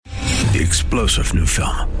The explosive new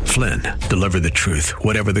film, Flynn, deliver the truth,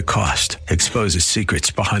 whatever the cost, exposes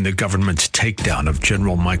secrets behind the government's takedown of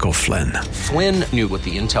General Michael Flynn. Flynn knew what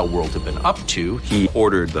the intel world had been up to. He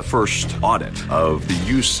ordered the first audit of the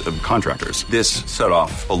use of contractors. This set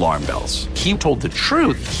off alarm bells. He told the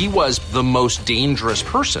truth. He was the most dangerous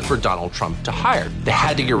person for Donald Trump to hire. They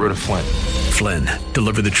had to get rid of Flynn. Flynn,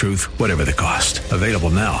 deliver the truth, whatever the cost. Available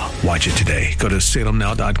now. Watch it today. Go to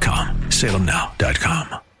salemnow.com.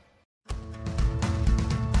 salemnow.com.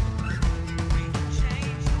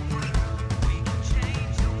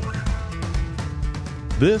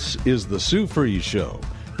 This is the Sue Fries Show,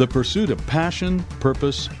 the pursuit of passion,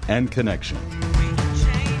 purpose, and connection.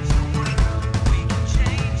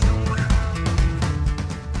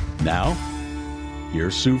 Now,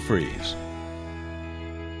 here's Sue Fries.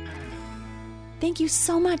 Thank you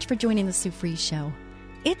so much for joining the Sue Fries Show.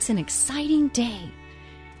 It's an exciting day.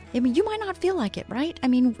 I mean, you might not feel like it, right? I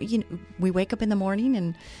mean, we wake up in the morning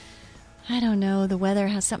and I don't know, the weather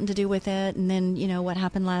has something to do with it. And then, what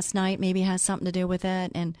happened last night maybe has something to do with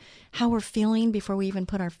it, and how we're feeling before we even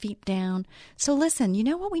put our feet down. So listen, you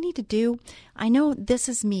know what we need to do? I know this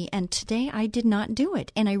is me, and today I did not do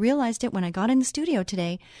it. And I realized it when I got in the studio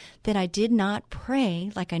today that I did not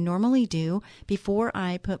pray like I normally do before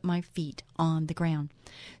I put my feet on the ground.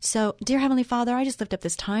 So, dear Heavenly Father, I just lift up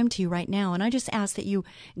this time to you right now, and I just ask that you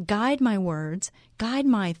guide my words, guide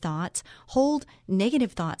my thoughts, hold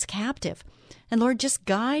negative thoughts captive. And Lord, just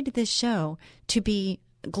guide this show to be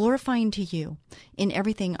glorifying to you in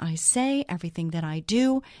everything I say, everything that I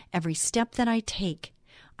do, every step that I take.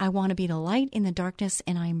 I want to be the light in the darkness,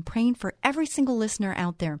 and I'm praying for every single listener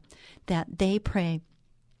out there that they pray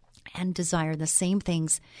and desire the same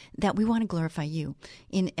things, that we want to glorify you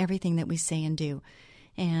in everything that we say and do.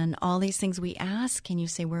 And all these things we ask, and you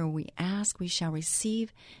say, where we ask, we shall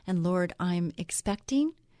receive. And Lord, I'm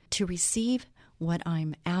expecting to receive what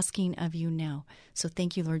I'm asking of you now. So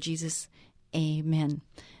thank you, Lord Jesus. Amen.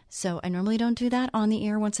 So I normally don't do that on the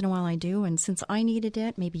air. Once in a while I do. And since I needed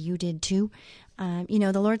it, maybe you did too.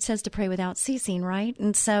 The Lord says to pray without ceasing, right?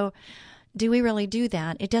 And so do we really do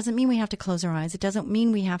that? It doesn't mean we have to close our eyes. It doesn't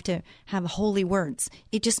mean we have to have holy words.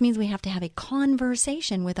 It just means we have to have a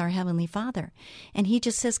conversation with our Heavenly Father. And He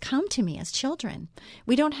just says, come to me as children.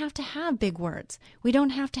 We don't have to have big words. We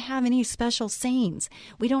don't have to have any special sayings.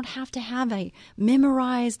 We don't have to have a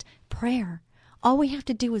memorized prayer. All we have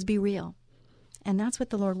to do is be real. And that's what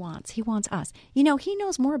the Lord wants. He wants us. He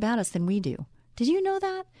knows more about us than we do. Did you know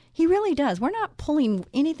that? He really does. We're not pulling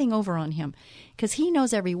anything over on Him because He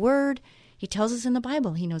knows every word. He tells us in the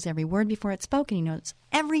Bible, He knows every word before it's spoken. He knows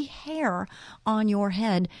every hair on your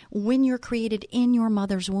head when you're created in your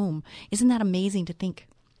mother's womb. Isn't that amazing to think?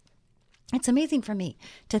 It's amazing for me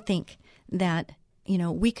to think that,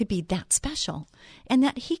 we could be that special, and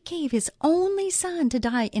that He gave His only Son to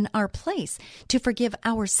die in our place to forgive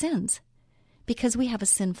our sins because we have a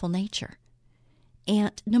sinful nature.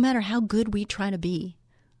 And no matter how good we try to be,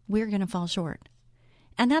 we're going to fall short.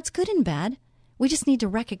 And that's good and bad. We just need to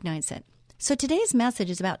recognize it. So today's message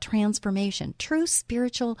is about transformation, true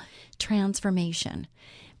spiritual transformation.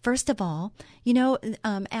 First of all,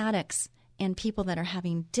 addicts and people that are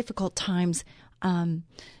having difficult times,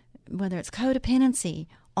 whether it's codependency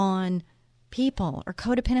on people or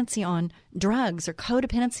codependency on drugs or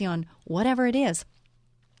codependency on whatever it is,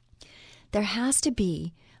 there has to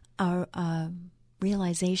be a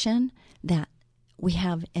realization that we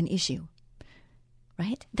have an issue,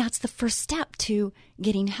 right? That's the first step to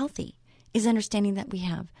getting healthy, is understanding that we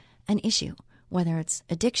have an issue, whether it's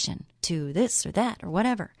addiction to this or that or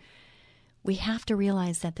whatever. We have to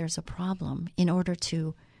realize that there's a problem in order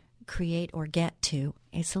to create or get to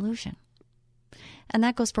a solution. And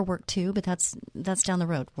that goes for work too, but that's down the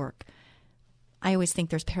road work. I always think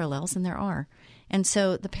there's parallels, and there are. And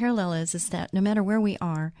so the parallel is that no matter where we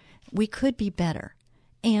are, we could be better.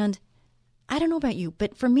 And I don't know about you,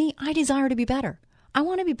 but for me, I desire to be better. I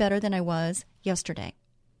want to be better than I was yesterday.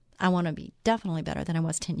 I want to be definitely better than I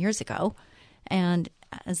was 10 years ago. And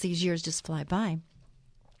as these years just fly by,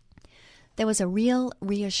 there was a real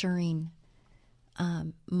reassuring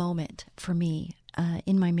moment for me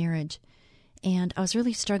in my marriage. And I was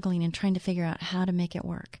really struggling and trying to figure out how to make it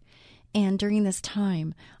work. And during this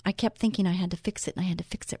time, I kept thinking I had to fix it, and I had to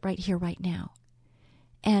fix it right here, right now.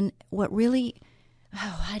 And what really,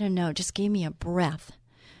 just gave me a breath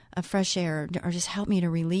of fresh air, or just helped me to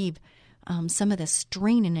relieve some of the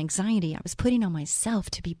strain and anxiety I was putting on myself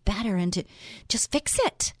to be better and to just fix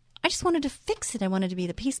it. I just wanted to fix it. I wanted to be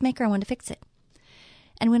the peacemaker. I wanted to fix it.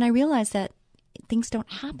 And when I realized that things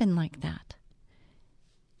don't happen like that,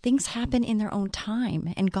 things happen in their own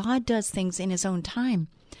time, and God does things in His own time.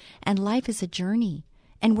 And life is a journey,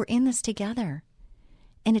 and we're in this together.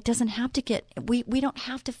 And it doesn't have to we don't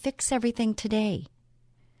have to fix everything today.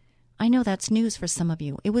 I know that's news for some of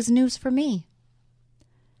you. It was news for me.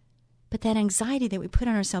 But that anxiety that we put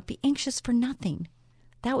on ourselves, be anxious for nothing.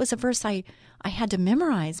 That was a verse I had to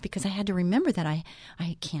memorize because I had to remember that I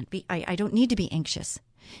don't need to be anxious.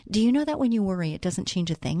 Do you know that when you worry, it doesn't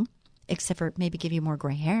change a thing, except for maybe give you more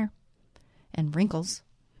gray hair and wrinkles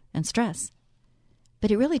and stress?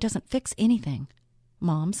 But it really doesn't fix anything,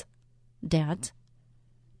 moms, dads.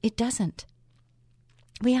 It doesn't.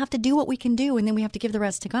 We have to do what we can do, and then we have to give the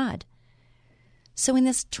rest to God. So in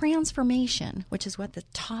this transformation, which is what the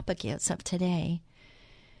topic is of today,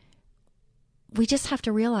 we just have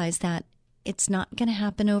to realize that it's not going to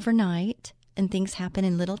happen overnight, and things happen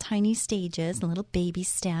in little tiny stages and little baby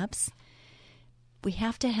steps. We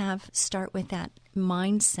have to start with that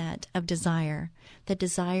mindset of desire, the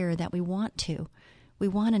desire that we want to. We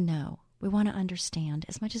want to know. We want to understand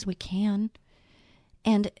as much as we can.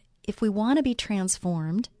 And if we want to be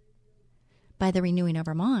transformed by the renewing of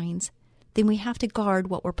our minds, then we have to guard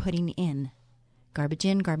what we're putting in. Garbage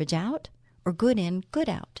in, garbage out, or good in, good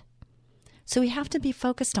out. So we have to be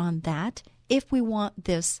focused on that if we want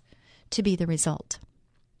this to be the result.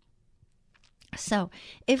 So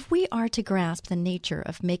if we are to grasp the nature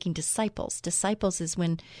of making disciples is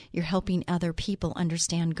when you're helping other people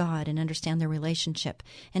understand God and understand their relationship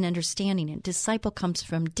and understanding it. Disciple comes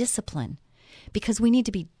from discipline, because we need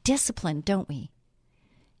to be disciplined, don't we?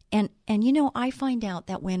 And I find out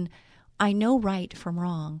that when I know right from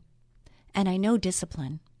wrong, and I know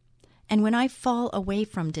discipline, and when I fall away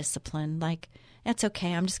from discipline, like, that's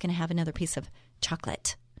okay, I'm just going to have another piece of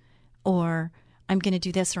chocolate, or I'm going to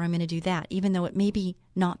do this or I'm going to do that, even though it may be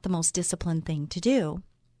not the most disciplined thing to do,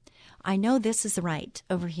 I know this is right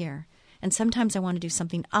over here, and sometimes I want to do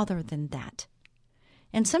something other than that.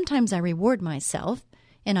 And sometimes I reward myself,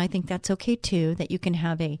 and I think that's okay too, that you can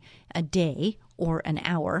have a day or an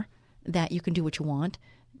hour that you can do what you want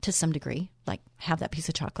to some degree, like have that piece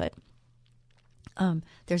of chocolate.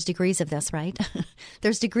 There's degrees of this, right?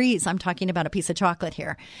 There's degrees. I'm talking about a piece of chocolate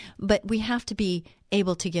here. But we have to be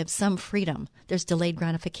able to give some freedom. There's delayed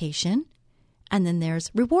gratification, and then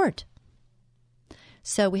there's reward.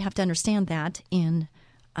 So we have to understand that in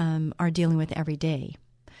our dealing with every day.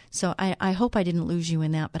 So I hope I didn't lose you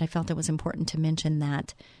in that, but I felt it was important to mention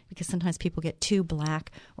that because sometimes people get too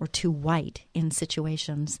black or too white in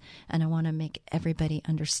situations, and I want to make everybody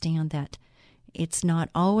understand that it's not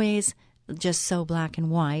always just so black and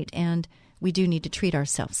white, and we do need to treat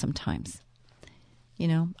ourselves sometimes.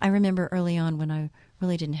 I remember early on when I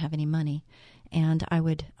really didn't have any money, and I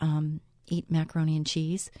would eat macaroni and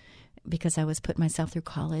cheese because I was putting myself through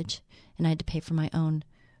college, and I had to pay for my own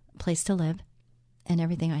place to live and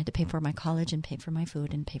everything. I had to pay for my college and pay for my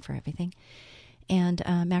food and pay for everything. And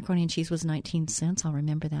macaroni and cheese was 19 cents. I'll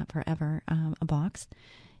remember that forever, a box.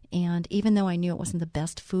 And even though I knew it wasn't the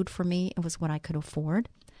best food for me, it was what I could afford.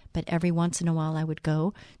 But every once in a while I would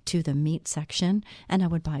go to the meat section and I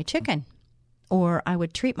would buy chicken. Or I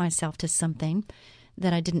would treat myself to something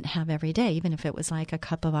that I didn't have every day, even if it was like a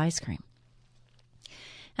cup of ice cream.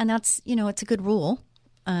 And that's, it's a good rule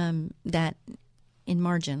that in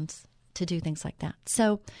margins to do things like that.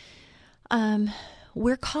 So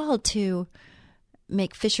we're called to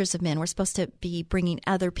make fishers of men. We're supposed to be bringing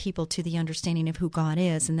other people to the understanding of who God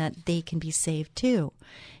is and that they can be saved too.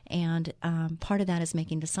 And part of that is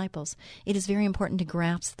making disciples. It is very important to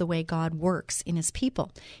grasp the way God works in his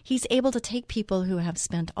people. He's able to take people who have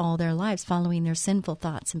spent all their lives following their sinful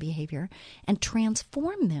thoughts and behavior and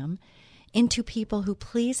transform them into people who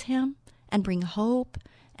please him and bring hope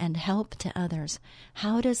and help to others.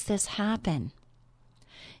 How does this happen?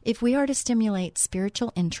 If we are to stimulate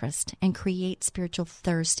spiritual interest and create spiritual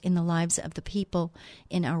thirst in the lives of the people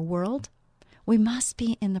in our world, we must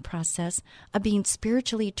be in the process of being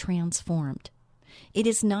spiritually transformed. It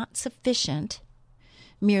is not sufficient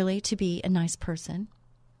merely to be a nice person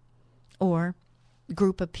or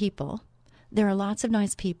group of people. There are lots of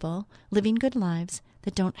nice people living good lives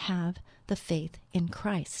that don't have the faith in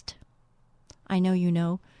Christ. I know you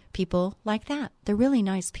know people like that. They're really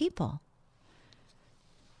nice people,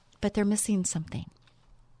 but they're missing something.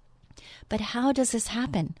 But how does this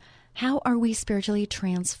happen? How are we spiritually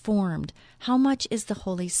transformed? How much is the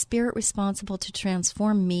Holy Spirit responsible to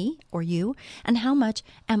transform me or you? And how much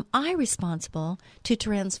am I responsible to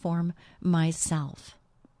transform myself?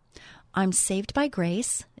 I'm saved by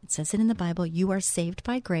grace. It says it in the Bible, you are saved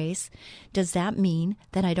by grace. Does that mean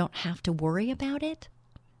that I don't have to worry about it?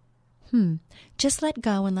 Just let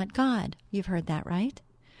go and let God. You've heard that, right?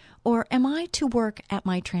 Or am I to work at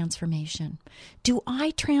my transformation? Do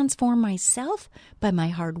I transform myself by my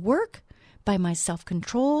hard work, by my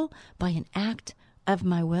self-control, by an act of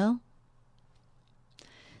my will?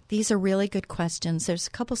 These are really good questions. There's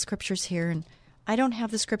a couple scriptures here, and I don't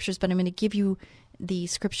have the scriptures, but I'm going to give you the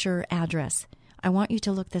scripture address. I want you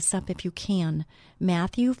to look this up if you can.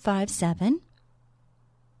 Matthew 5:7,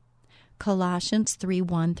 Colossians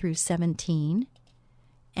 3:1 through 17,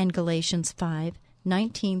 and Galatians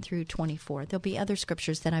 5:19 through 24. There'll be other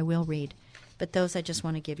scriptures that I will read, but those I just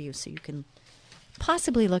want to give you so you can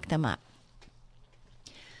possibly look them up.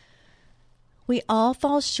 We all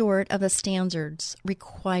fall short of the standards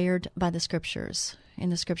required by the scriptures. In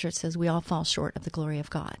the scripture it says we all fall short of the glory of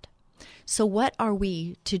God. So what are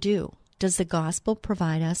we to do? Does the gospel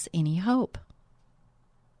provide us any hope?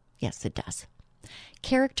 Yes, it does.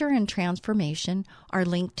 Character and transformation are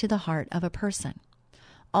linked to the heart of a person.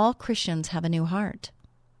 All Christians have a new heart.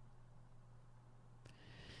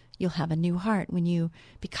 You'll have a new heart when you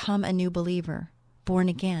become a new believer, born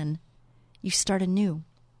again. You start anew.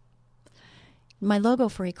 My logo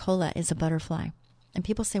for Ecola is a butterfly. And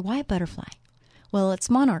people say, why a butterfly? Well, it's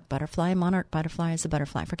monarch butterfly. Monarch butterfly is a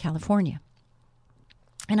butterfly for California.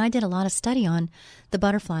 And I did a lot of study on the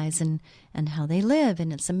butterflies and how they live,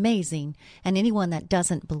 and it's amazing. And anyone that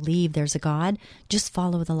doesn't believe there's a God, just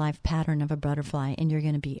follow the life pattern of a butterfly, and you're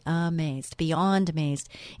going to be amazed, beyond amazed.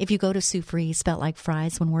 If you go to Sue Free, spelled like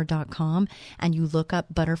fries, oneword.com, and you look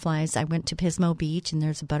up butterflies, I went to Pismo Beach, and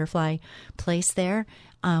there's a butterfly place there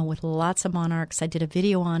with lots of monarchs. I did a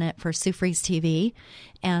video on it for Sue Free's TV,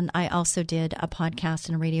 and I also did a podcast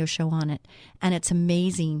and a radio show on it. And it's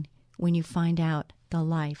amazing when you find out the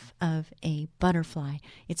life of a butterfly.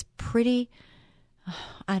 It's pretty,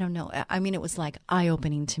 I don't know. I mean, it was like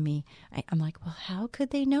eye-opening to me. I'm like, well, how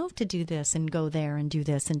could they know to do this and go there and do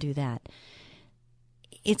this and do that?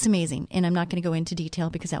 It's amazing. And I'm not going to go into detail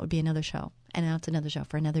because that would be another show. And that's another show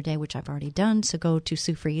for another day, which I've already done. So go to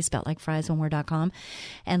Sue Free, spelled like fries, oneword.com,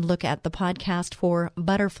 and look at the podcast for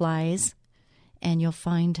butterflies, and you'll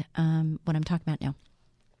find what I'm talking about now.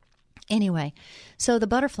 Anyway, so the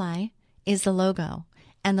butterfly is the logo.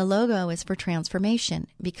 And the logo is for transformation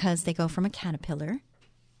because they go from a caterpillar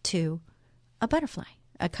to a butterfly,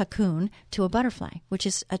 a cocoon to a butterfly, which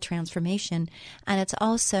is a transformation. And it's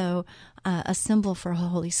also a symbol for the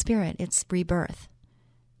Holy Spirit. It's rebirth.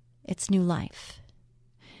 It's new life.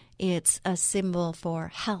 It's a symbol for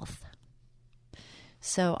health.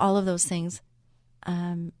 So all of those things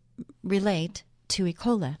relate to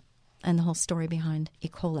Ecola and the whole story behind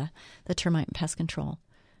Ecola, the termite and pest control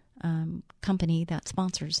company that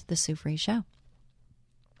sponsors the Sue Free Show.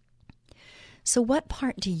 So what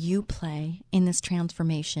part do you play in this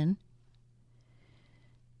transformation?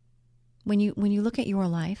 When you look at your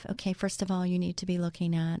life, okay, first of all, you need to be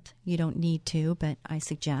looking at, you don't need to, but I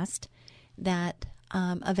suggest that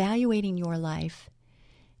evaluating your life,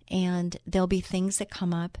 and there'll be things that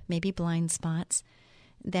come up, maybe blind spots,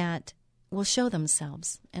 that will show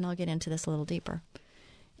themselves. And I'll get into this a little deeper.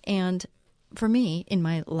 And for me, in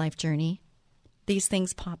my life journey, these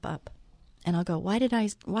things pop up, and I'll go, why did I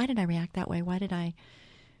react that way?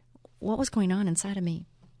 What was going on inside of me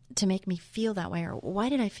to make me feel that way? Or why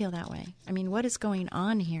did I feel that way? I mean, what is going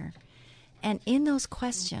on here? And in those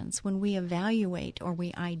questions, when we evaluate or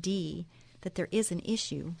we ID that there is an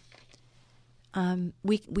issue,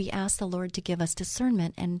 we ask the Lord to give us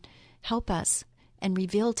discernment and help us and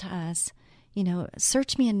reveal to us, you know,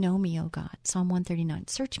 search me and know me, O God. Psalm 139.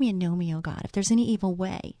 Search me and know me, O God. If there's any evil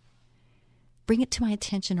way, bring it to my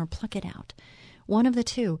attention or pluck it out. One of the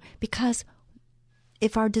two. Because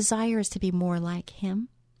if our desire is to be more like Him,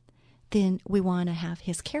 then we want to have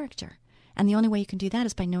His character. And the only way you can do that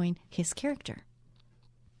is by knowing His character.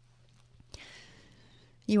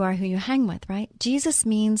 You are who you hang with, right? Jesus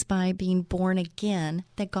means by being born again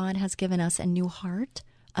that God has given us a new heart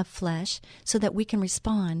of flesh so that we can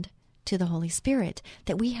respond to the Holy Spirit,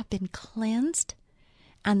 that we have been cleansed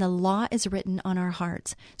and the law is written on our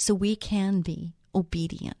hearts so we can be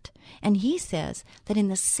obedient. And He says that in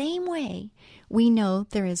the same way we know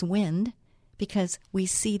there is wind because we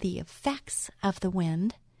see the effects of the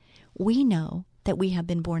wind, we know that we have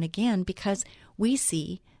been born again because we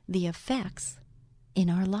see the effects in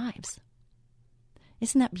our lives.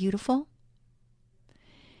 Isn't that beautiful?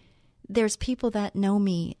 There's people that know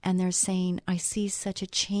me and they're saying, I see such a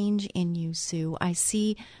change in you, Sue. I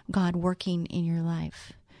see God working in your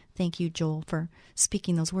life. Thank you, Joel, for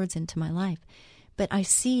speaking those words into my life. But I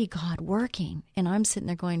see God working, and I'm sitting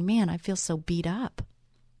there going, man, I feel so beat up.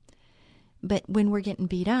 But when we're getting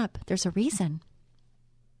beat up, there's a reason.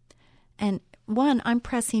 And one, I'm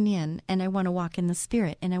pressing in, and I want to walk in the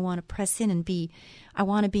Spirit, and I want to press in and I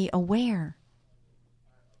want to be aware.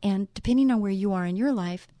 And depending on where you are in your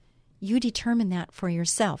life, you determine that for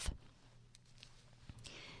yourself.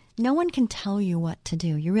 No one can tell you what to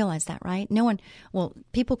do. You realize that, right?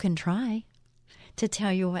 People can try to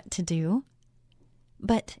tell you what to do,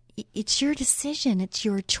 but it's your decision. It's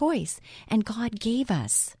your choice. And God gave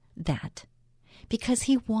us that because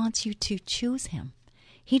He wants you to choose Him.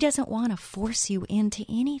 He doesn't want to force you into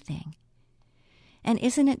anything. And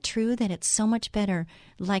isn't it true that it's so much better,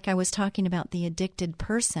 like I was talking about the addicted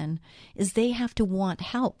person, is they have to want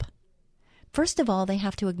help. First of all, they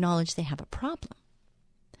have to acknowledge they have a problem.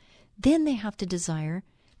 Then they have to desire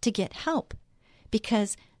to get help,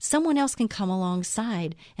 because someone else can come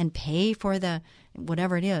alongside and pay for the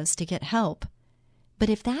whatever it is to get help. But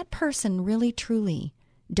if that person really truly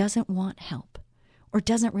doesn't want help or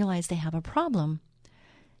doesn't realize they have a problem,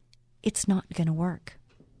 it's not going to work.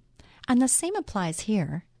 And the same applies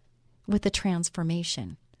here with the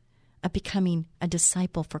transformation of becoming a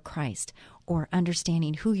disciple for Christ or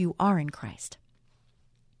understanding who you are in Christ.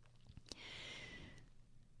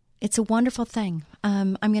 It's a wonderful thing.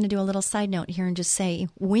 I'm going to do a little side note here and just say,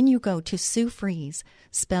 when you go to Sue Fries,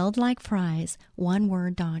 spelled like fries,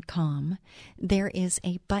 oneword.com, there is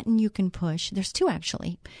a button you can push. There's two,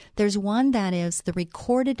 actually. There's one that is the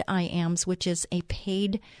recorded IAMs, which is a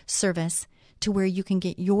paid service to where you can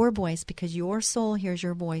get your voice, because your soul hears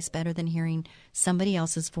your voice better than hearing somebody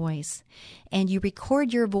else's voice. And you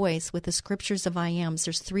record your voice with the scriptures of IAMs.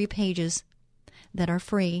 There's 3 pages that are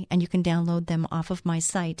free, and you can download them off of my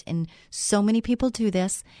site. And so many people do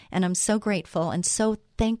this, and I'm so grateful and so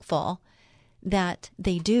thankful that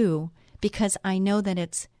they do, because I know that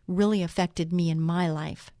it's really affected me in my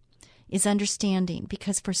life, is understanding.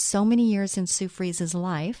 Because for so many years in Sue Fries'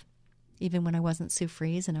 life, even when I wasn't Sue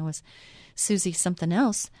Fries and I was Susie something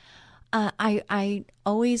else, I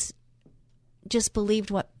always just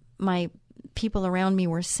believed what my people around me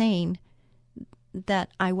were saying that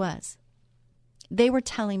I was. They were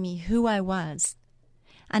telling me who I was.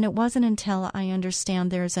 And it wasn't until I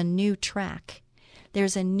understand there's a new track,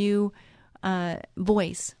 there's a new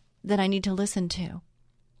voice that I need to listen to,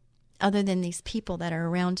 other than these people that are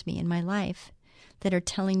around me in my life that are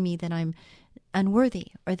telling me that I'm unworthy,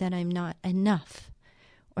 or that I'm not enough,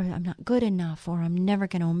 or I'm not good enough, or I'm never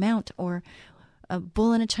going to amount, or a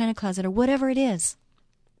bull in a china closet, or whatever it is.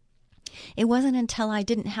 It wasn't until I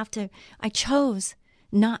chose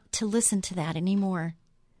not to listen to that anymore,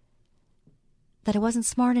 that I wasn't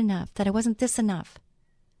smart enough, that I wasn't this enough,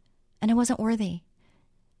 and I wasn't worthy.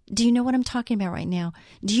 Do you know what I'm talking about right now?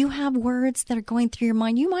 Do you have words that are going through your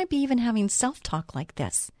mind? You might be even having self-talk like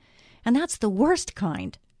this, and that's the worst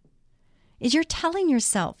kind, is you're telling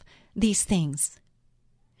yourself these things.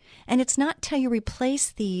 And it's not till you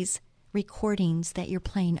replace these recordings that you're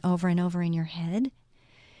playing over and over in your head,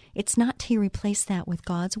 it's not till you replace that with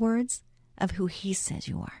God's words of who He says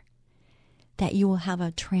you are, that you will have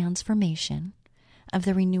a transformation of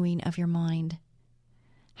the renewing of your mind.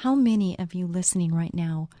 How many of you listening right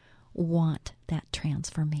now want that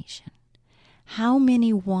transformation? How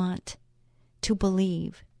many want to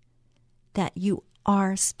believe that you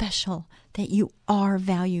are special, that you are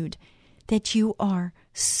valued, that you are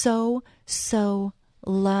so, so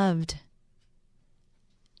loved?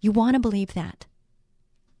 You want to believe that.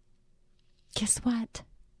 Guess what?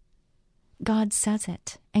 God says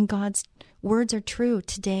it, and God's words are true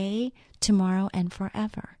today, tomorrow, and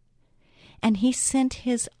forever. And He sent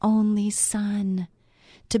His only Son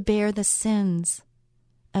to bear the sins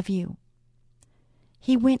of you.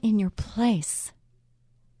 He went in your place.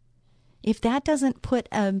 If that doesn't put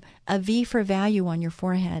a V for value on your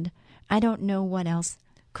forehead, I don't know what else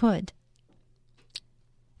could.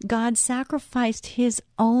 God sacrificed His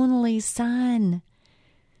only Son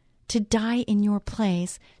to die in your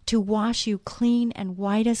place, to wash you clean and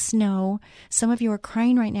white as snow. Some of you are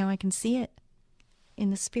crying right now. I can see it in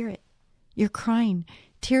the spirit. You're crying.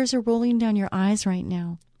 Tears are rolling down your eyes right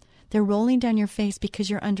now. They're rolling down your face because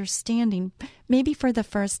you're understanding, maybe for the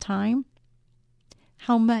first time,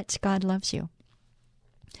 how much God loves you.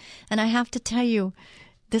 And I have to tell you,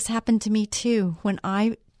 this happened to me too. When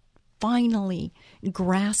I finally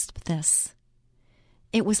grasped this,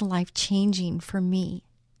 it was life-changing for me.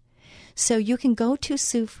 So you can go to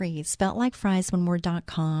Sue Fries, spelt like fries,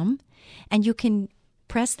 oneword.com, and you can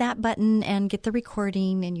press that button and get the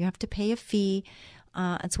recording, and you have to pay a fee.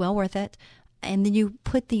 It's well worth it. And then you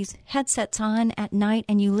put these headsets on at night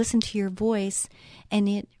and you listen to your voice, and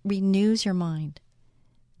it renews your mind.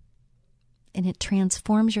 And it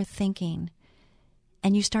transforms your thinking.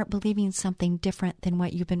 and you start believing something different than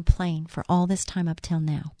what you've been playing for all this time up till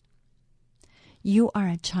now. You are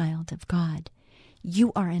a child of God.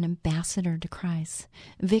 You are an ambassador to Christ.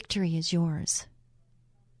 Victory is yours.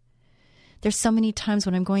 There's so many times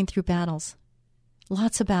when I'm going through battles.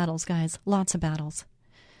 Lots of battles, guys. Lots of battles.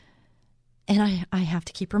 And I have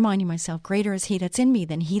to keep reminding myself, greater is he that's in me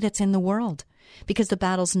than he that's in the world. Because the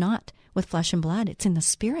battle's not with flesh and blood. It's in the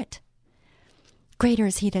Spirit. Greater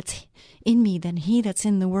is he that's in me than he that's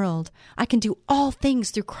in the world. I can do all things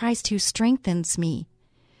through Christ who strengthens me.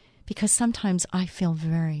 Because sometimes I feel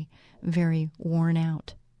very, very worn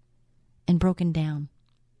out and broken down.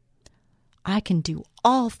 I can do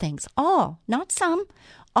all things, all, not some,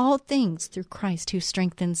 all things through Christ who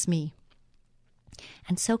strengthens me.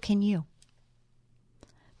 And so can you.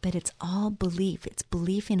 But it's all belief. It's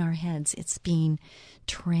belief in our heads. It's being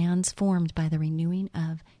transformed by the renewing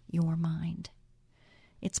of your mind.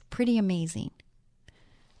 It's pretty amazing.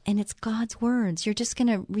 And it's God's words. You're just going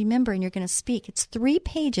to remember and you're going to speak. It's 3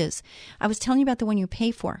 pages. I was telling you about the one you pay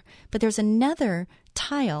for, but there's another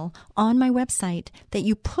tile on my website that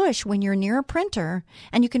you push when you're near a printer,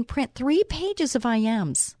 and you can print 3 pages of I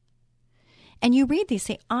ams. And you read these,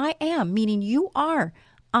 say, I am, meaning you are.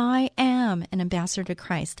 I am an ambassador to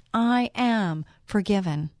Christ. I am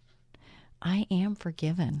forgiven. I am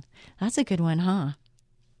forgiven. That's a good one, huh?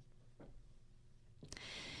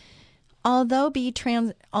 Although be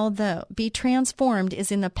transformed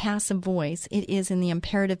is in the passive voice, it is in the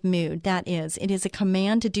imperative mood. That is, it is a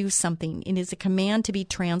command to do something. It is a command to be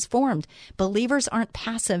transformed. Believers aren't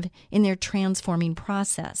passive in their transforming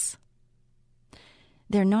process.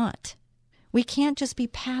 They're not. We can't just be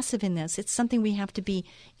passive in this. It's something we have to be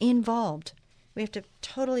involved. We have to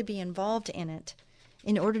totally be involved in it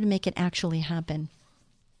in order to make it actually happen.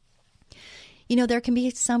 You know, there can be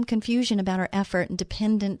some confusion about our effort and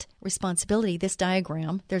dependent responsibility. This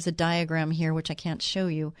diagram, there's a diagram here which I can't show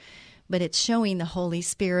you, but it's showing the Holy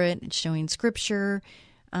Spirit, it's showing Scripture,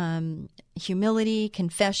 humility,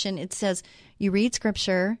 confession. It says you read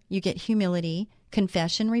Scripture, you get humility,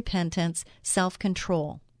 confession, repentance,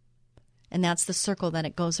 self-control. And that's the circle that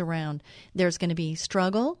it goes around. There's going to be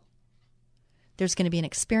struggle, there's going to be an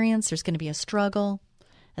experience, there's going to be a struggle,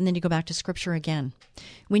 and then you go back to Scripture again.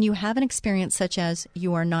 When you have an experience such as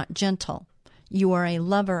you are not gentle, you are a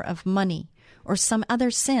lover of money, or some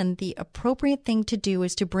other sin, the appropriate thing to do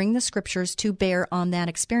is to bring the Scriptures to bear on that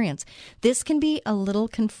experience. This can be a little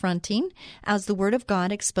confronting as the Word of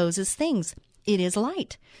God exposes things. It is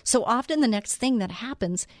light. So often the next thing that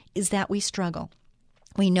happens is that we struggle.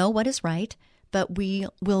 We know what is right, but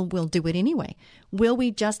we'll do it anyway. Will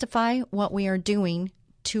we justify what we are doing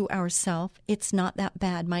to ourselves? It's not that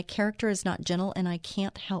bad. My character is not gentle, and I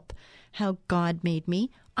can't help how God made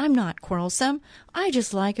me. I'm not quarrelsome. I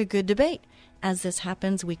just like a good debate. As this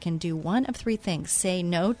happens, we can do one of 3 things. Say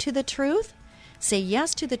no to the truth, say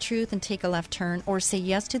yes to the truth and take a left turn, or say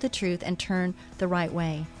yes to the truth and turn the right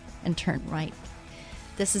way and turn right.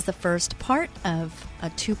 This is the first part of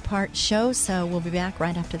a 2-part show, so we'll be back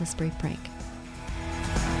right after this brief break.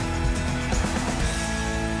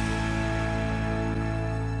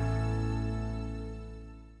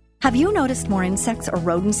 Have you noticed more insects or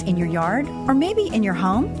rodents in your yard, or maybe in your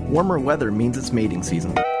home? Warmer weather means it's mating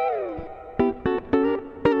season.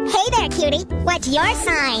 Hey there, cutie. What's your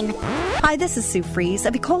sign? Hi, this is Sue Fries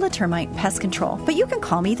of Ecola Termite Pest Control, but you can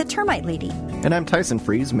call me the Termite Lady. And I'm Tyson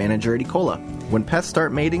Fries, manager at Ecola. When pests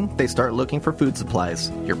start mating, they start looking for food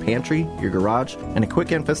supplies. Your pantry, your garage, and a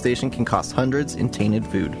quick infestation can cost hundreds in tainted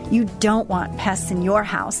food. You don't want pests in your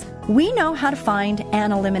house. We know how to find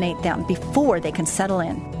and eliminate them before they can settle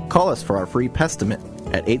in. Call us for our free Pestimate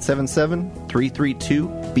at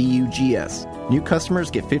 877-332-BUGS. New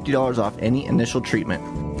customers get $50 off any initial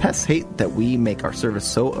treatment. Pests hate that we make our service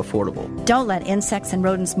so affordable. Don't let insects and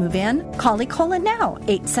rodents move in. Call Ecola now,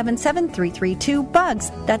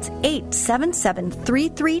 877-332-BUGS. That's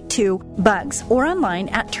 877-332-BUGS, or online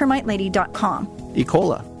at termitelady.com.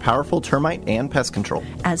 Ecola, powerful termite and pest control.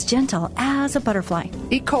 As gentle as a butterfly.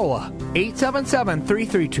 Ecola,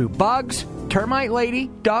 877-332-BUGS,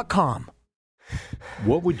 termitelady.com.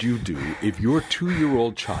 What would you do if your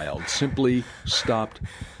 2-year-old child simply stopped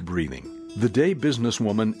breathing? The day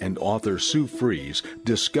businesswoman and author Sue Fries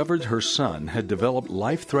discovered her son had developed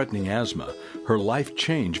life-threatening asthma, her life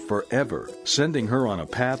changed forever, sending her on a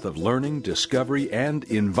path of learning, discovery, and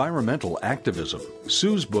environmental activism.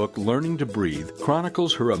 Sue's book, Learning to Breathe,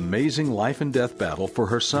 chronicles her amazing life and death battle for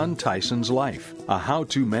her son Tyson's life, a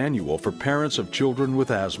how-to manual for parents of children with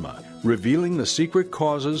asthma. revealing the secret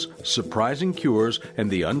causes, surprising cures, and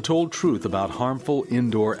the untold truth about harmful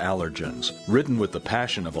indoor allergens. Written with the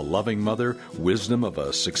passion of a loving mother, wisdom of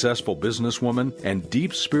a successful businesswoman, and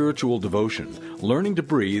deep spiritual devotion, Learning to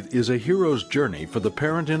Breathe is a hero's journey for the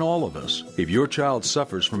parent in all of us. If your child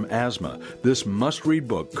suffers from asthma, this must-read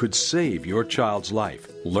book could save your child's life.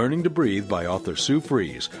 Learning to Breathe by author Sue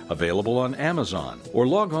Fries, available on Amazon, or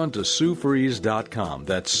log on to SueFries.com.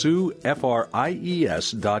 That's Sue,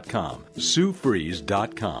 Fries.com.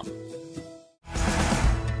 SueFries.com.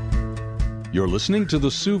 You're listening to The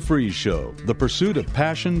Sue Fries Show, the pursuit of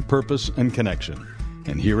passion, purpose, and connection.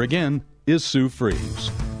 And here again is Sue Fries.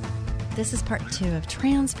 This is part 2 of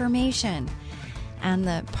Transformation. And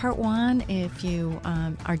the part 1, if you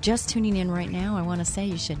are just tuning in right now, I want to say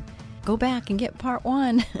you should go back and get part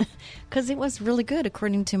 1 because it was really good,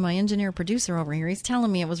 according to my engineer producer over here. He's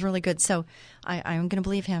telling me it was really good. So I'm going to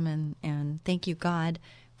believe him and thank you, God,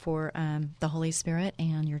 for the Holy Spirit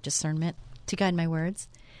and your discernment to guide my words.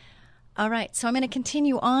 All right, so I'm going to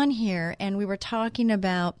continue on here, and we were talking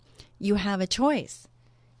about you have a choice.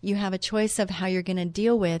 You have a choice of how you're going to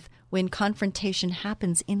deal with when confrontation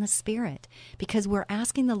happens in the Spirit, because we're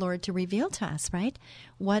asking the Lord to reveal to us, right?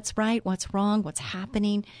 What's right, what's wrong, what's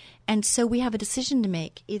happening. And so we have a decision to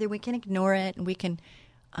make. Either we can ignore it and we can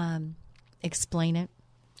explain it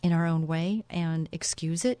in our own way and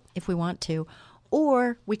excuse it if we want to,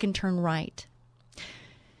 or we can turn right.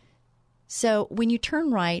 So when you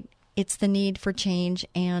turn right, it's the need for change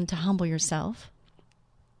and to humble yourself.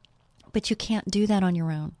 But you can't do that on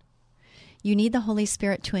your own. You need the Holy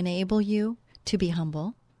Spirit to enable you to be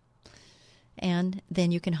humble, and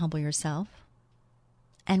then you can humble yourself.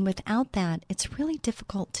 And without that, it's really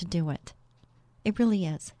difficult to do it. It really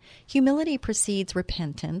is. Humility precedes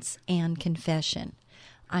repentance and confession.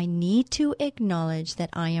 I need to acknowledge that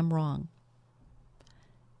I am wrong.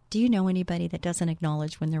 Do you know anybody that doesn't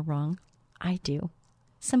acknowledge when they're wrong? I do.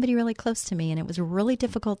 Somebody really close to me, and it was really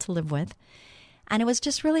difficult to live with. And it was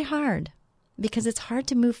just really hard, because it's hard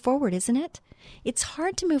to move forward, isn't it? It's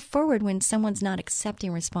hard to move forward when someone's not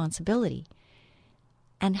accepting responsibility.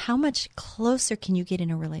 And how much closer can you get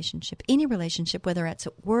in a relationship? Any relationship, whether it's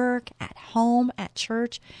at work, at home, at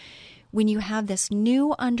church, when you have this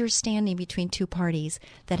new understanding between two parties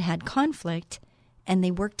that had conflict and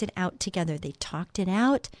they worked it out together. They talked it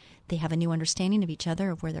out. They have a new understanding of each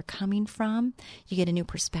other, of where they're coming from. You get a new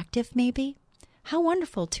perspective, maybe. How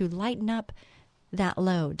wonderful to lighten up that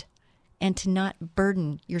load and to not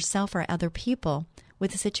burden yourself or other people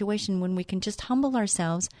with a situation when we can just humble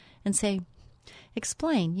ourselves and say,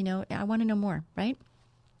 explain, I want to know more, right?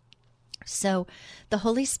 So the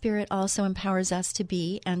Holy Spirit also empowers us to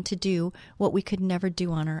be and to do what we could never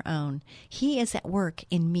do on our own. He is at work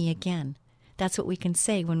in me again. That's what we can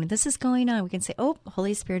say. When this is going on, we can say, oh,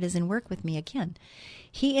 Holy Spirit is in work with me again.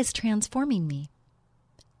 He is transforming me.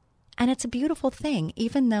 And it's a beautiful thing,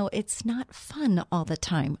 even though it's not fun all the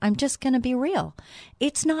time. I'm just going to be real.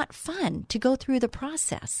 It's not fun to go through the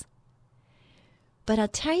process. But I'll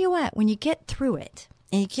tell you what, when you get through it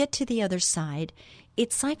and you get to the other side,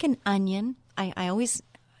 it's like an onion. I always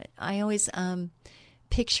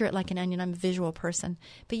picture it like an onion. I'm a visual person.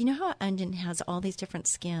 But you know how an onion has all these different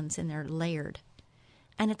skins and they're layered?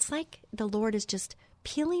 And it's like the Lord is just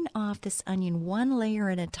peeling off this onion one layer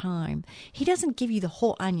at a time. He doesn't give you the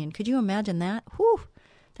whole onion. Could you imagine that? Whew,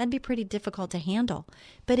 that'd be pretty difficult to handle.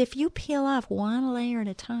 But if you peel off one layer at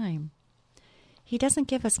a time, He doesn't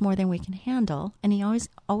give us more than we can handle, and He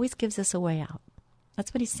always gives us a way out.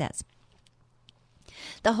 That's what He says.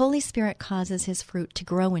 The Holy Spirit causes His fruit to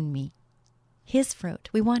grow in me. His fruit.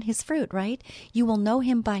 We want His fruit, right? You will know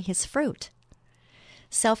Him by His fruit.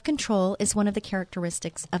 Self-control is one of the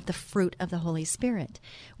characteristics of the fruit of the Holy Spirit.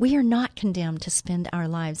 We are not condemned to spend our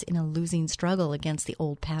lives in a losing struggle against the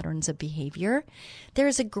old patterns of behavior. There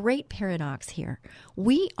is a great paradox here.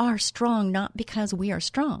 We are strong not because we are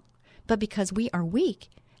strong, but because we are weak.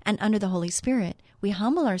 And under the Holy Spirit, we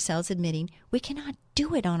humble ourselves, admitting we cannot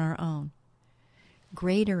do it on our own.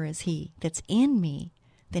 Greater is He that's in me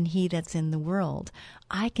than he that's in the world.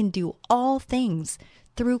 I can do all things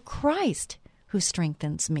through Christ who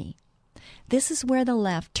strengthens me. This is where the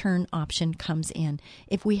left turn option comes in.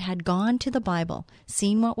 If we had gone to the Bible,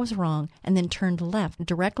 seen what was wrong, and then turned left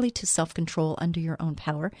directly to self-control under your own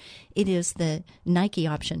power, it is the Nike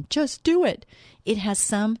option. Just do it. It has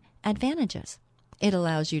some advantages. It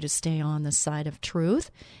allows you to stay on the side of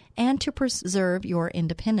truth and to preserve your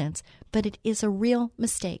independence, but it is a real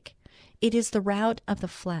mistake. It is the route of the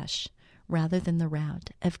flesh rather than the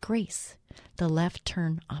route of grace, the left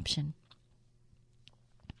turn option.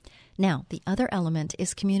 Now, the other element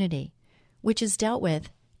is community, which is dealt with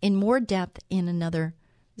in more depth in another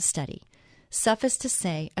study. Suffice to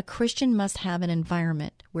say, a Christian must have an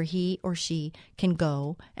environment where he or she can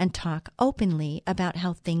go and talk openly about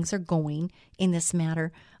how things are going in this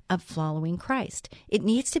matter of following Christ. It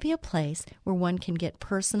needs to be a place where one can get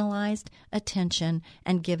personalized attention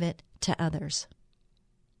and give it to others.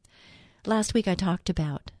 Last week I talked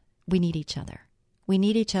about we need each other. We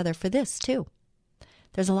need each other for this too.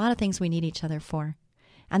 There's a lot of things we need each other for.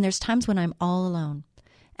 And there's times when I'm all alone.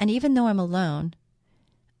 And even though I'm alone,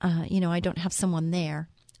 I don't have someone there,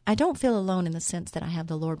 I don't feel alone in the sense that I have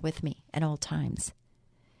the Lord with me at all times.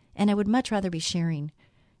 And I would much rather be sharing,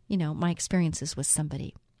 my experiences with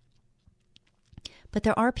somebody. But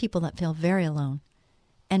there are people that feel very alone.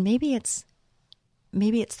 And maybe it's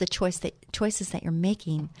the choices that you're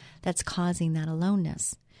making that's causing that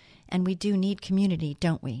aloneness. And we do need community,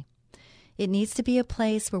 don't we? It needs to be a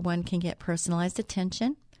place where one can get personalized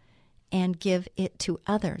attention and give it to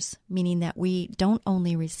others, meaning that we don't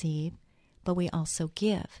only receive, but we also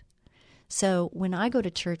give. So when I go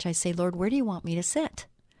to church, I say, Lord, where do you want me to sit?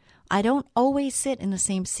 I don't always sit in the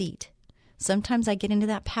same seat. Sometimes I get into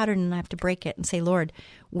that pattern and I have to break it and say, Lord,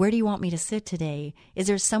 where do you want me to sit today? Is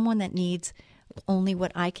there someone that needs only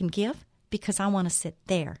what I can give? Because I want to sit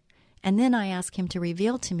there. And then I ask him to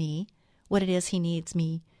reveal to me what it is he needs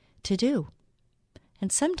me to do.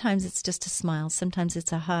 And sometimes it's just a smile. Sometimes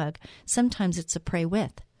it's a hug. Sometimes it's a pray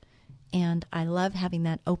with. And I love having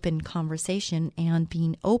that open conversation and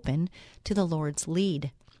being open to the Lord's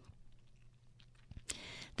lead.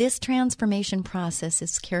 This transformation process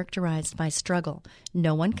is characterized by struggle.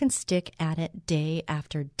 No one can stick at it day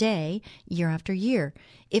after day, year after year.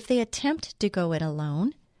 If they attempt to go it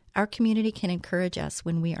alone, our community can encourage us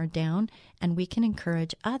when we are down, and we can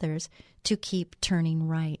encourage others to keep turning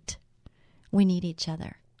right. We need each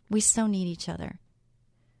other. We so need each other.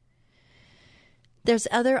 There's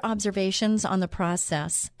other observations on the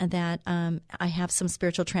process that I have some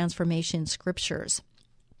spiritual transformation scriptures.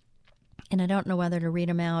 And I don't know whether to read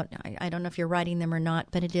them out. I don't know if you're writing them or not,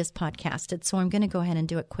 but it is podcasted. So I'm going to go ahead and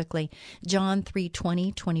do it quickly. John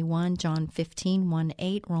 3:20-21, John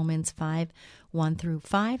 15:1-8, Romans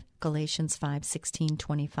 5:1-5, Galatians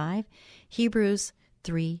 5:16-25, Hebrews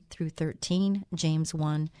 3-13, James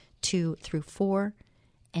 1:2-4,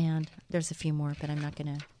 and there's a few more, but I'm not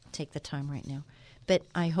going to take the time right now. But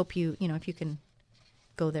I hope if you can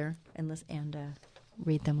go there and listen and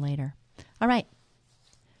read them later. All right.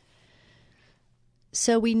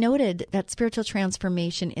 So we noted that spiritual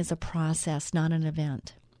transformation is a process, not an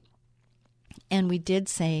event. And we did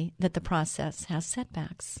say that the process has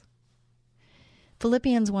setbacks.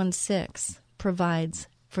 Philippians 1:6 provides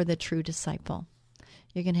for the true disciple.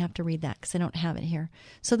 You're going to have to read that because I don't have it here.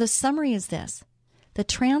 So the summary is this. The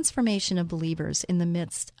transformation of believers in the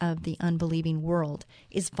midst of the unbelieving world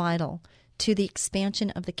is vital to the expansion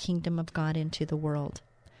of the kingdom of God into the world.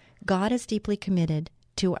 God is deeply committed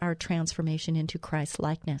to our transformation into Christ's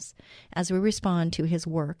likeness. As we respond to his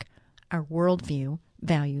work, our worldview,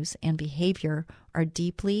 values, and behavior are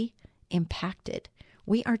deeply impacted.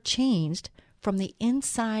 We are changed from the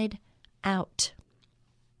inside out.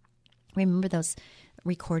 Remember those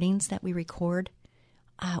recordings that we record?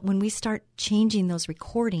 When we start changing those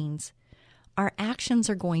recordings, our actions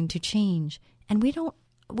are going to change. And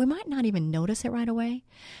we might not even notice it right away.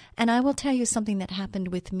 And I will tell you something that happened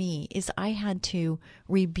with me is I had to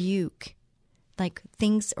rebuke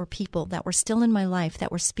things or people that were still in my life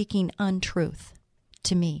that were speaking untruth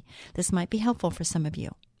to me. This might be helpful for some of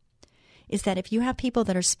you. Is that if you have people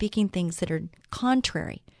that are speaking things that are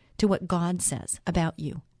contrary to what God says about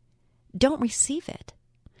you, don't receive it.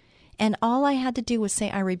 And all I had to do was say,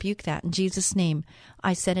 I rebuke that in Jesus' name.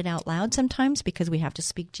 I said it out loud sometimes because we have to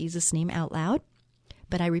speak Jesus' name out loud.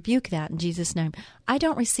 But I rebuke that in Jesus' name. I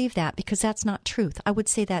don't receive that because that's not truth. I would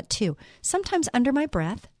say that too. Sometimes under my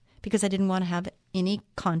breath because I didn't want to have any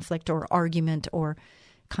conflict or argument or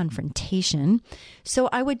confrontation. So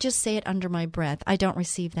I would just say it under my breath. I don't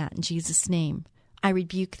receive that in Jesus' name. I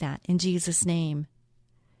rebuke that in Jesus' name.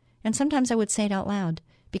 And sometimes I would say it out loud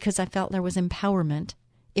because I felt there was empowerment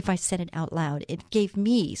if I said it out loud. It gave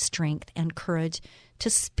me strength and courage to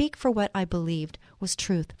speak for what I believed was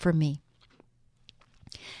truth for me.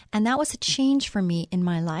 And that was a change for me in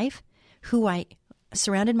my life, who I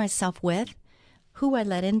surrounded myself with, who I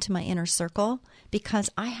let into my inner circle, because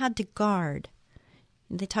I had to guard.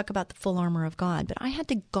 They talk about the full armor of God, but I had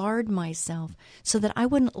to guard myself so that I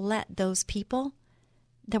wouldn't let those people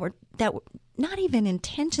that were not even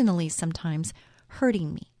intentionally sometimes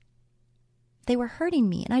hurting me. They were hurting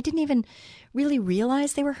me, and I didn't even really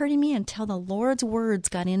realize they were hurting me until the Lord's words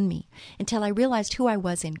got in me, until I realized who I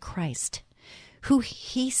was in Christ, who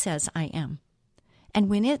he says I am. And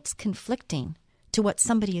when it's conflicting to what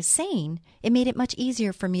somebody is saying, it made it much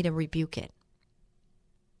easier for me to rebuke it.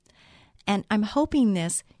 And I'm hoping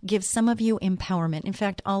this gives some of you empowerment. In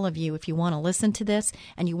fact, all of you, if you want to listen to this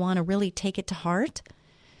and you want to really take it to heart,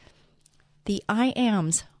 the I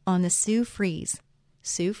ams on the Sue Fries,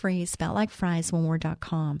 spelled like fries,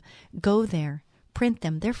 oneword.com. Go there, print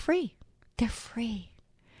them. They're free. They're free.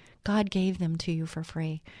 God gave them to you for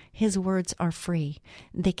free. His words are free.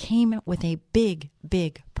 They came with a big,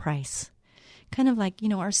 big price. Kind of like,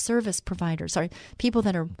 our service providers, our people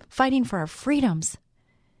that are fighting for our freedoms.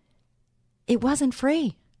 It wasn't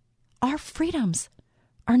free. Our freedoms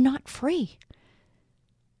are not free.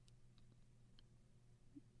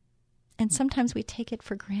 And sometimes we take it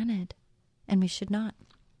for granted, and we should not.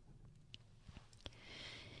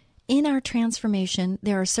 In our transformation,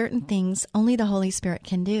 there are certain things only the Holy Spirit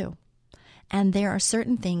can do. And there are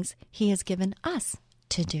certain things He has given us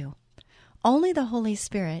to do. Only the Holy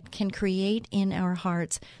Spirit can create in our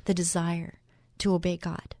hearts the desire to obey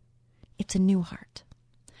God. It's a new heart.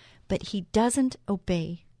 But He doesn't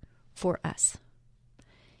obey for us.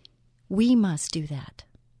 We must do that.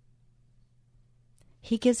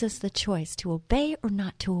 He gives us the choice to obey or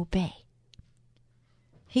not to obey.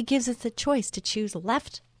 He gives us the choice to choose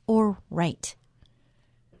left or right.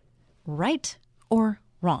 Right or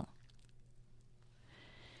wrong.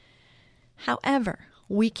 However,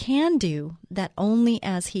 we can do that only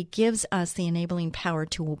as He gives us the enabling power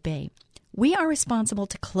to obey. We are responsible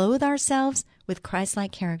to clothe ourselves with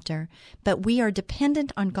Christ-like character, but we are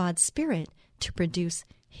dependent on God's Spirit to produce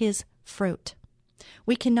His fruit.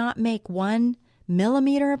 We cannot make 1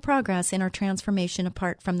 millimeter of progress in our transformation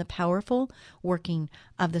apart from the powerful working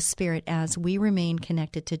of the Spirit as we remain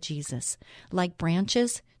connected to Jesus, like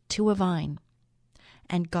branches to a vine.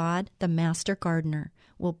 And God, the master gardener,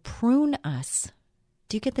 will prune us.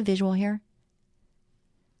 Do you get the visual here?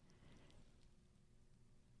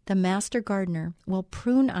 The master gardener will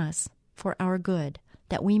prune us for our good,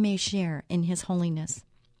 that we may share in His holiness.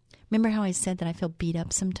 Remember how I said that I feel beat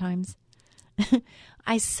up sometimes?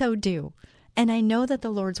 I so do. And I know that the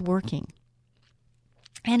Lord's working.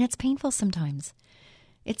 And it's painful sometimes.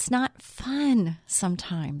 It's not fun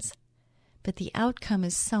sometimes. But the outcome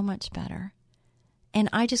is so much better. And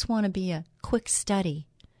I just want to be a quick study,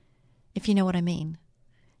 if you know what I mean.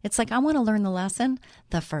 It's like I want to learn the lesson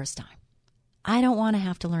the first time. I don't want to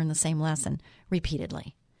have to learn the same lesson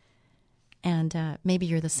repeatedly. And maybe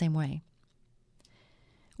you're the same way.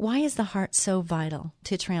 Why is the heart so vital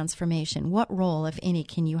to transformation? What role, if any,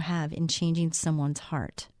 can you have in changing someone's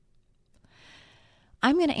heart?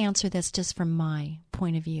 I'm going to answer this just from my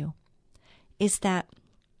point of view, is that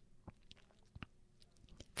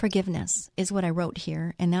forgiveness is what I wrote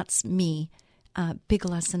here, and that's me. Big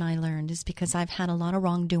lesson I learned is because I've had a lot of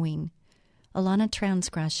wrongdoing, a lot of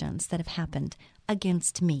transgressions that have happened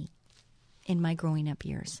against me in my growing up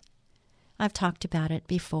years. I've talked about it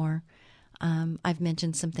before. I've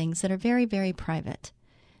mentioned some things that are very, very private,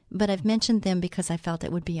 but I've mentioned them because I felt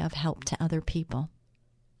it would be of help to other people.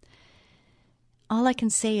 All I can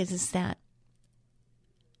say is that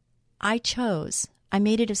I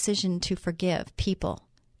made a decision to forgive people,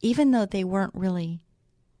 even though they weren't really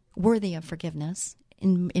worthy of forgiveness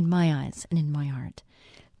in my eyes and in my heart.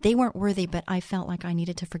 They weren't worthy, but I felt like I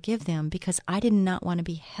needed to forgive them because I did not want to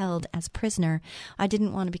be held as prisoner. I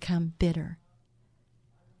didn't want to become bitter.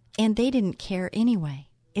 And they didn't care anyway.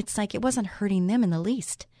 It's like it wasn't hurting them in the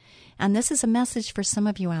least. And this is a message for some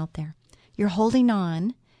of you out there. You're holding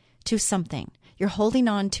on to something. You're holding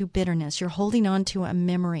on to bitterness. You're holding on to a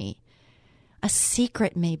memory, a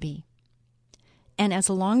secret maybe. And as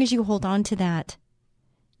long as you hold on to that,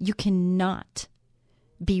 you cannot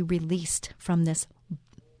be released from this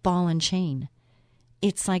ball and chain.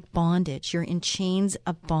 It's like bondage. You're in chains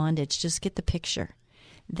of bondage. Just get the picture.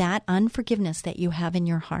 That unforgiveness that you have in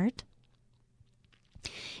your heart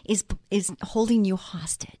is holding you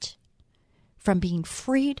hostage from being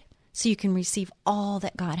freed so you can receive all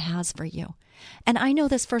that God has for you. And I know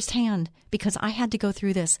this firsthand because I had to go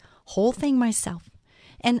through this whole thing myself.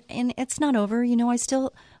 And it's not over. I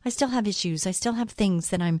still have issues. I still have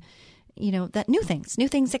things that I'm, that new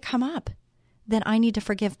things that come up that I need to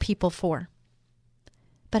forgive people for.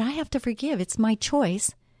 But I have to forgive. It's my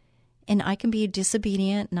choice. And I can be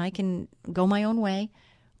disobedient and I can go my own way,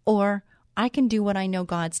 or I can do what I know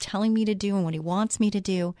God's telling me to do and what He wants me to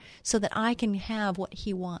do so that I can have what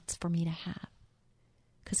He wants for me to have.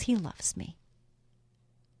 Because He loves me.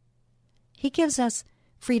 He gives us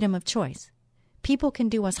freedom of choice. People can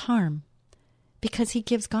do us harm because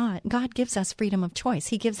God gives us freedom of choice.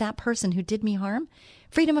 He gives that person who did me harm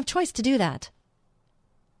freedom of choice to do that.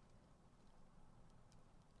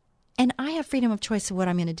 And I have freedom of choice of what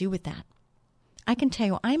I'm going to do with that. I can tell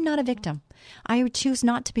you, I'm not a victim. I choose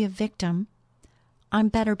not to be a victim. I'm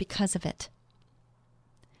better because of it.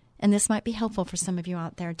 And this might be helpful for some of you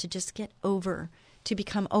out there to just get over, to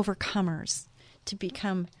become overcomers, to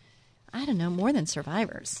become, I don't know, more than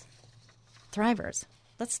survivors, thrivers.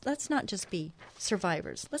 Let's not just be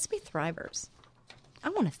survivors. Let's be thrivers. I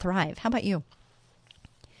want to thrive. How about you?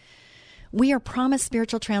 We are promised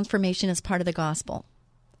spiritual transformation as part of the gospel.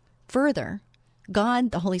 Further,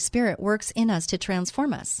 God, the Holy Spirit, works in us to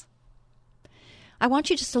transform us. I want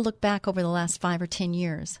you just to look back over the last 5 or 10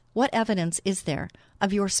 years. What evidence is there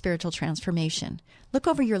of your spiritual transformation? Look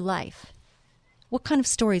over your life. What kind of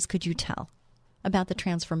stories could you tell about the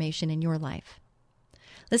transformation in your life?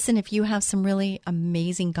 Listen, if you have some really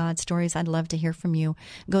amazing God stories, I'd love to hear from you.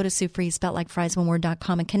 Go to SueFries, spelled like fries, one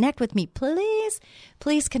word.com, and connect with me. Please,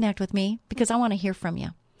 please connect with me because I want to hear from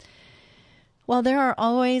you. Well, there are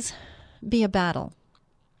always be a battle.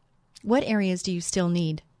 What areas do you still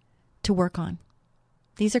need to work on?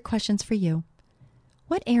 These are questions for you.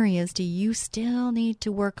 What areas do you still need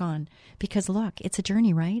to work on? Because look, it's a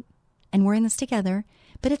journey, right? And we're in this together,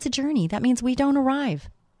 but it's a journey. That means we don't arrive.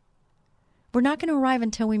 We're not going to arrive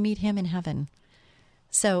until we meet Him in heaven.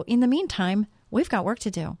 So in the meantime, we've got work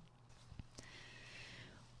to do.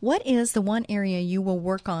 What is the one area you will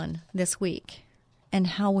work on this week? And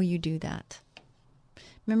how will you do that?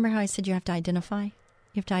 Remember how I said you have to identify? You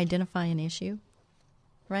have to identify an issue,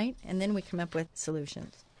 right? And then we come up with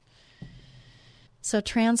solutions. So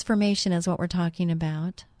transformation is what we're talking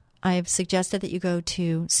about. I've suggested that you go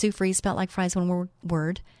to SueFries, spelled like fries, one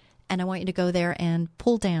word, and I want you to go there and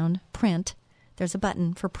pull down, print. There's a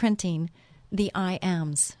button for printing the I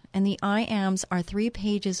ams. And the I ams are 3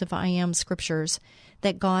 pages of I am scriptures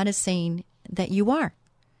that God is saying that you are.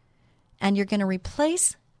 And you're going to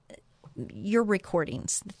replace your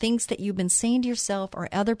recordings, the things that you've been saying to yourself or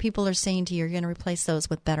other people are saying to you, you're going to replace those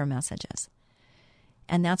with better messages.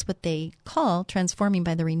 And that's what they call transforming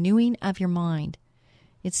by the renewing of your mind.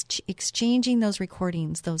 It's exchanging those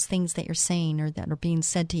recordings, those things that you're saying or that are being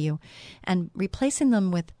said to you, and replacing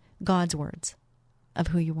them with God's words of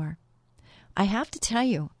who you are. I have to tell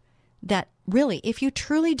you that really, if you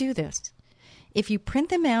truly do this, if you print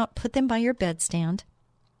them out, put them by your bedstand,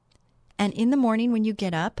 and in the morning when you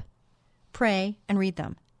get up, pray and read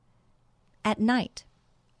them. At night,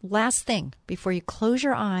 last thing, before you close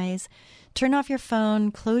your eyes, turn off your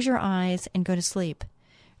phone, close your eyes, and go to sleep,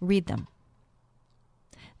 read them.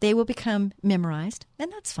 They will become memorized, and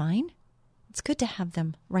that's fine. It's good to have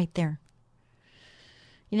them right there.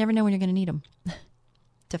 You never know when you're going to need them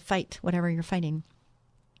to fight whatever you're fighting.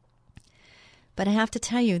 But I have to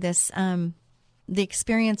tell you this, the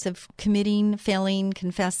experience of committing, failing,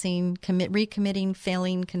 confessing, recommitting,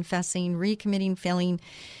 failing, confessing, recommitting, failing,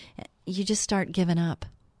 you just start giving up.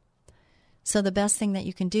 So the best thing that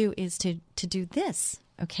you can do is to do this,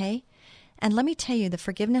 okay? And let me tell you, the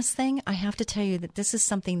forgiveness thing, I have to tell you that this is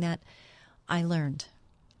something that I learned,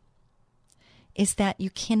 is that you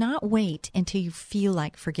cannot wait until you feel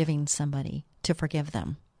like forgiving somebody to forgive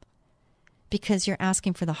them, because you're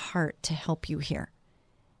asking for the heart to help you here.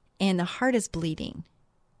 And the heart is bleeding.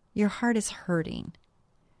 Your heart is hurting.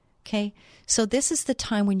 Okay? So this is the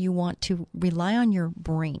time when you want to rely on your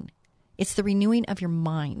brain. It's the renewing of your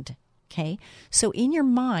mind. Okay? So in your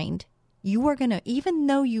mind, you are going to, even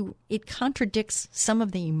though it contradicts some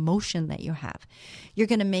of the emotion that you have, you're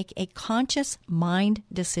going to make a conscious mind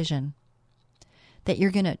decision that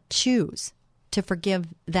you're going to choose to forgive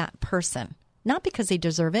that person. Not because they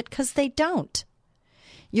deserve it, because they don't.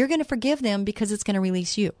 You're going to forgive them because it's going to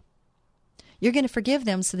release you. You're going to forgive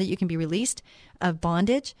them so that you can be released of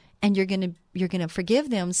bondage, and you're going to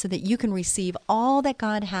forgive them so that you can receive all that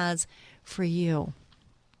God has for you.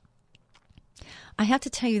 I have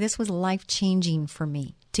to tell you, this was life-changing for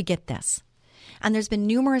me to get this. And there's been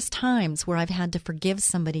numerous times where I've had to forgive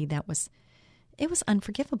somebody it was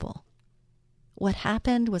unforgivable. What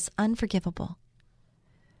happened was unforgivable.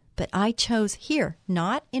 But I chose here,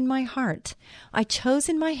 not in my heart. I chose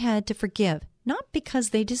in my head to forgive, not because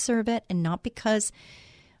they deserve it and not because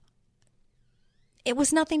it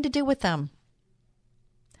was nothing to do with them.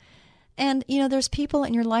 And, there's people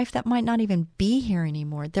in your life that might not even be here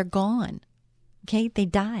anymore. They're gone. Okay? They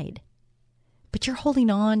died. But you're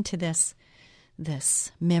holding on to this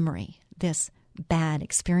memory, this bad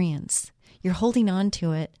experience. You're holding on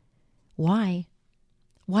to it. Why?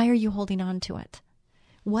 Why are you holding on to it?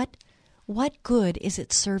 What good is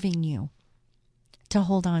it serving you to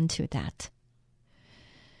hold on to that?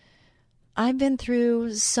 I've been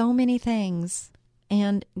through so many things,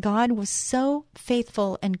 and God was so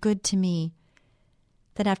faithful and good to me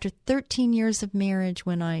that after 13 years of marriage,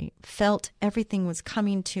 when I felt everything was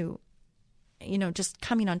coming to, just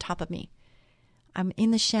coming on top of me, I'm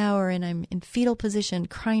in the shower and I'm in fetal position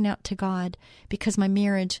crying out to God because my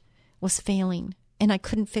marriage was failing and I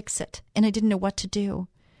couldn't fix it and I didn't know what to do.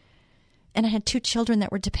 And I had 2 children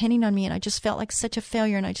that were depending on me, and I just felt like such a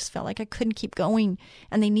failure, and I just felt like I couldn't keep going,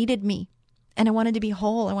 and they needed me, and I wanted to be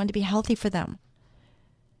whole. I wanted to be healthy for them.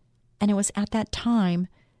 And it was at that time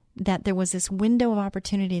that there was this window of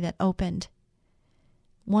opportunity that opened.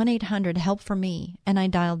 1-800-HELP for me, and I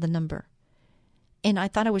dialed the number. And I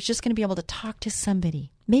thought I was just going to be able to talk to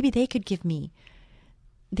somebody. Maybe they could give me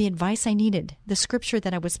the advice I needed, the scripture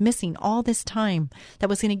that I was missing all this time, that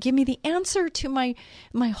was going to give me the answer to my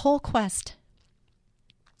whole quest.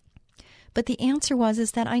 But the answer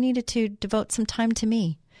is that I needed to devote some time to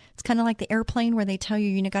me. It's kind of like the airplane where they tell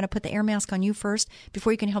you got to put the air mask on you first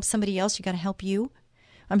before you can help somebody else. You got to help you.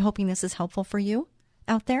 I'm hoping this is helpful for you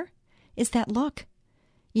out there. Is that look?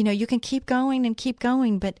 You can keep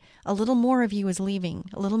going, but a little more of you is leaving.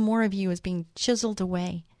 A little more of you is being chiseled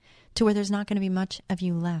away to where there's not going to be much of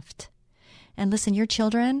you left. And listen, your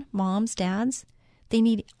children, moms, dads, they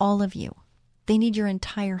need all of you. They need your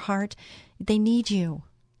entire heart. They need you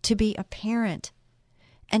to be a parent.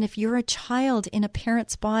 And if you're a child in a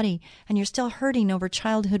parent's body and you're still hurting over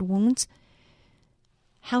childhood wounds,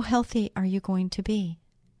 how healthy are you going to be?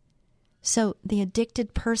 So the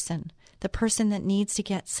addicted person, the person that needs to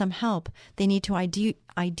get some help, they need to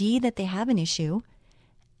ID that they have an issue.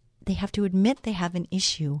 They have to admit they have an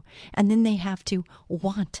issue, and then they have to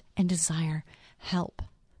want and desire help.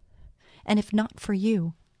 And if not for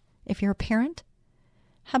you, if you're a parent,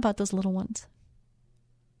 how about those little ones?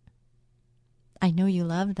 I know you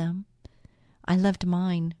love them. I loved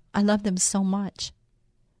mine. I love them so much.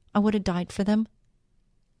 I would have died for them.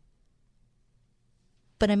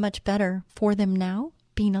 But I'm much better for them now,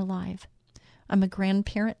 being alive. I'm a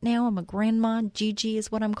grandparent now. I'm a grandma. Gigi is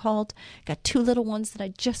what I'm called. Got 2 little ones that I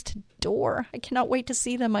just adore. I cannot wait to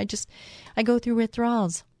see them. I go through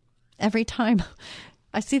withdrawals every time.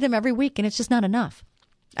 I see them every week, and it's just not enough.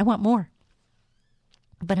 I want more.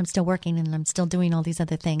 But I'm still working, and I'm still doing all these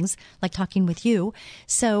other things, like talking with you.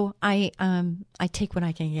 So I take what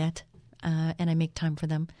I can get, and I make time for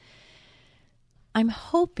them. I'm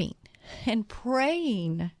hoping and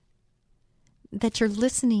praying that you're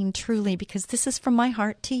listening truly, because this is from my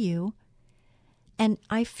heart to you. And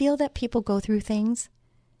I feel that people go through things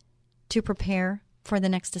to prepare for the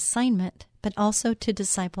next assignment, but also to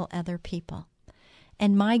disciple other people.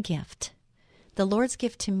 And my gift, the Lord's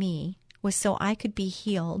gift to me, was so I could be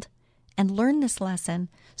healed and learn this lesson,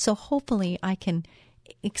 so hopefully I can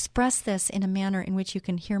express this in a manner in which you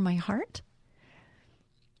can hear my heart,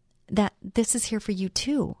 that this is here for you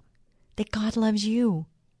too, that God loves you.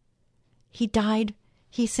 He died.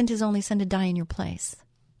 He sent his only son to die in your place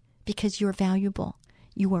because you're valuable.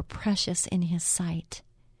 You are precious in his sight.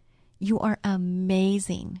 You are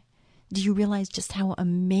amazing. Do you realize just how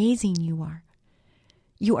amazing you are?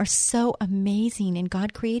 You are so amazing, and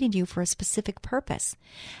God created you for a specific purpose.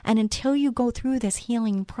 And until you go through this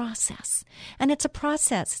healing process, and it's a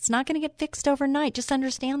process, it's not going to get fixed overnight. Just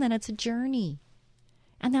understand that it's a journey,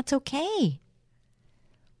 and that's okay.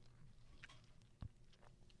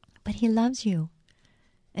 But he loves you,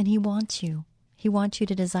 and he wants you. He wants you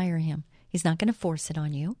to desire him. He's not going to force it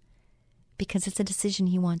on you, because it's a decision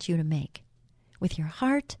he wants you to make. With your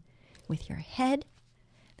heart, with your head.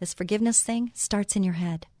 This forgiveness thing starts in your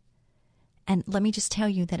head. And let me just tell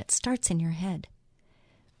you that it starts in your head.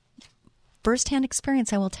 First-hand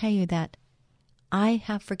experience, I will tell you that I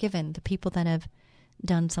have forgiven the people that have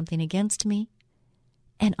done something against me,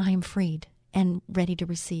 and I am freed and ready to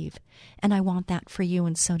receive. And I want that for you,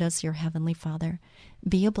 and so does your Heavenly Father.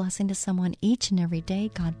 Be a blessing to someone each and every day.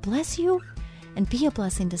 God bless you, and be a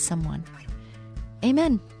blessing to someone.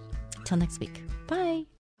 Amen. Till next week. Bye.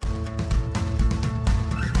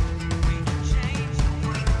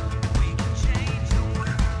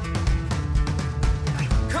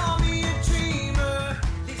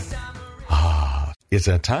 It's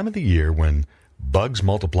that time of the year when bugs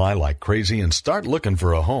multiply like crazy and start looking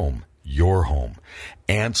for a home. Your home.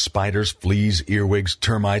 Ants, spiders, fleas, earwigs,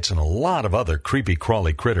 termites, and a lot of other creepy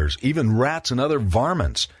crawly critters, even rats and other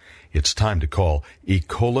varmints. It's time to call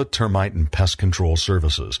Ecola Termite and Pest Control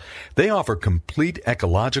Services. They offer complete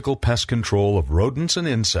ecological pest control of rodents and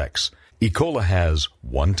insects. Ecola has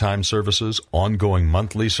one-time services, ongoing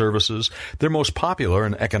monthly services, their most popular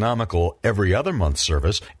and economical every other month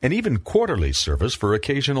service, and even quarterly service for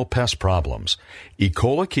occasional pest problems.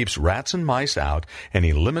 Ecola keeps rats and mice out and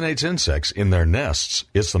eliminates insects in their nests.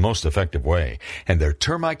 It's the most effective way, and their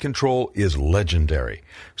termite control is legendary.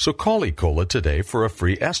 So call Ecola today for a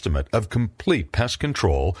free estimate of complete pest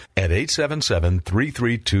control at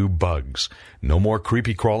 877-332-BUGS. No more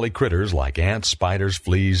creepy crawly critters like ants, spiders,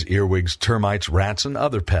 fleas, earwigs, termites, rats, and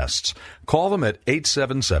other pests. Call them at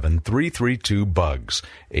 877-332-BUGS.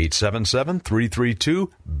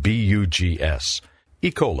 877-332-BUGS.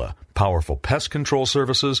 Ecola, powerful pest control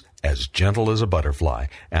services as gentle as a butterfly.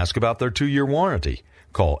 Ask about their 2-year warranty.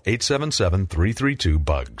 Call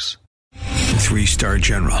 877-332-BUGS. 3-star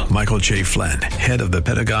General Michael J. Flynn, head of the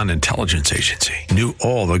Pentagon Intelligence Agency, knew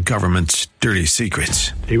all the government's dirty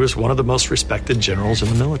secrets. He was one of the most respected generals in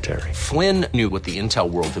the military. Flynn knew what the intel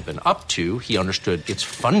world had been up to. He understood its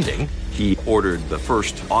funding. He ordered the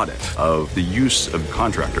first audit of the use of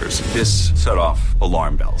contractors. This set off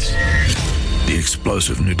alarm bells. The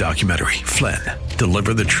explosive new documentary, Flynn,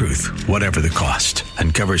 Deliver the Truth, Whatever the Cost,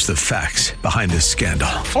 uncovers the facts behind this scandal.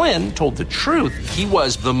 Flynn told the truth. He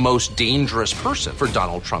was the most dangerous person for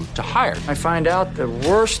Donald Trump to hire. I find out the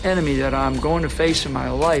worst enemy that I'm going to face in my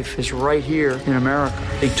life is right here in America.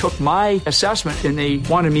 They took my assessment and they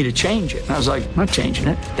wanted me to change it. And I was like, I'm not changing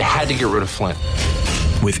it. They had to get rid of Flynn.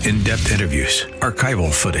 With in-depth interviews,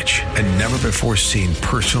 archival footage, and never-before-seen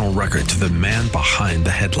personal records of the man behind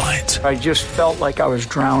the headlines. I just felt like I was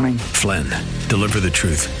drowning. Flynn, Deliver the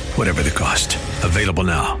Truth, Whatever the Cost. Available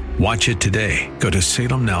now. Watch it today. Go to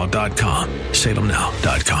salemnow.com.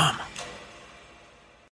 salemnow.com.